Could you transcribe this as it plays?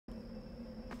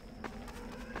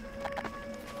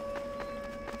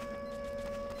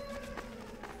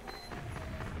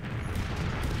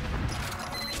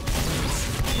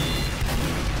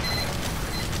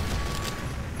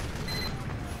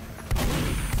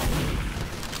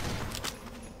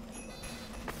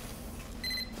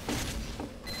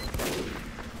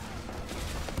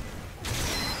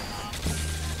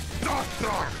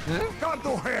Not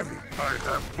too heavy. I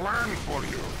have plans for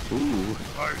you. Ooh.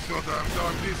 I should have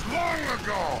done this long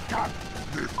ago. Cut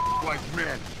this like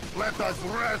men. Let us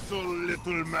wrestle,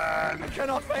 little man. I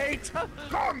cannot wait.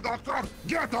 Come, Doctor.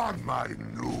 Get on my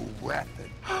new weapon.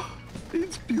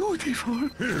 It's beautiful.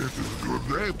 It is a good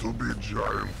day to be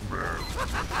giant man.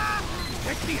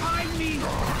 Get behind me.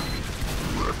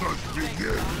 Let us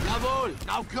begin. Jawohl.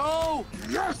 Now go.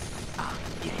 Yes. Ah,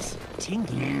 yes.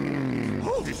 Tingly.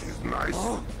 Oh. This is nice.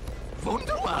 Oh.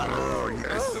 Wunderbar. Oh,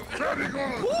 yes. Very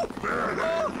good. Very good.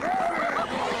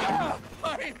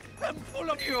 I am full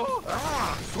of you.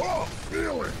 Ah, so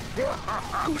feel it.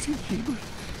 Gott im Himmel.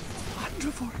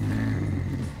 Wonderful.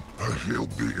 I feel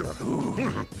bigger.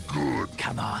 Good.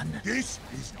 Come on. This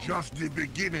is just the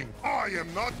beginning. I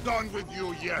am not done with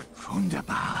you yet.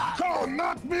 Wunderbar. So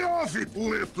knock me off it,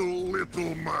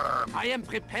 little man. I am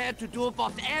prepared to do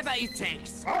whatever it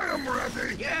takes. I am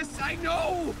ready. Yes, I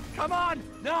know. Come on.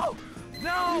 No.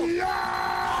 No.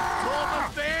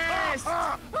 Yeah! Oktoberfest.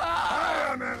 I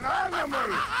am an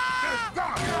animal. And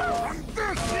that.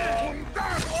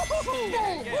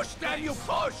 Push, then you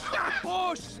push.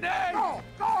 Push, schnell.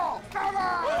 Go, come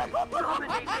on.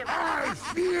 I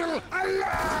feel alive.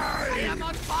 I am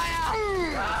on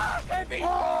fire. Heavy.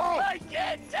 Oh. I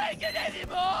can't take it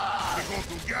anymore. We go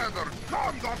together.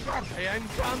 Come, Doctor. I am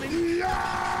coming. Yeah!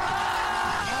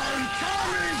 I'm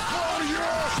coming for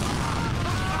you.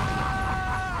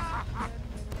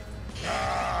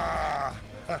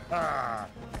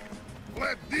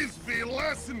 Let this be a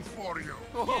lesson for you.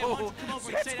 Oh,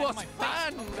 that was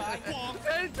fun.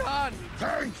 Well done.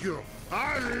 Thank you.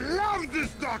 I love this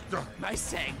doctor. My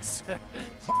thanks.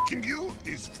 Fucking you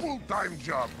is full-time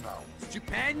job now.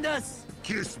 Stupendous.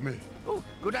 Kiss me. Oh,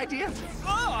 good idea.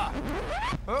 Ah!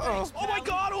 Uh-oh. Oh my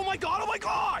god, oh my god, oh my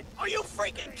god! Are you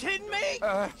freaking kidding me?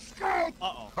 Scout,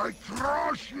 I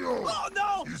crush you. Oh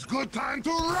no! It's good time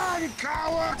to run,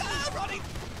 coward. Ah, running!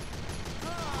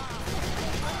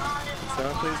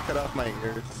 Someone please cut off my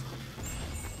ears.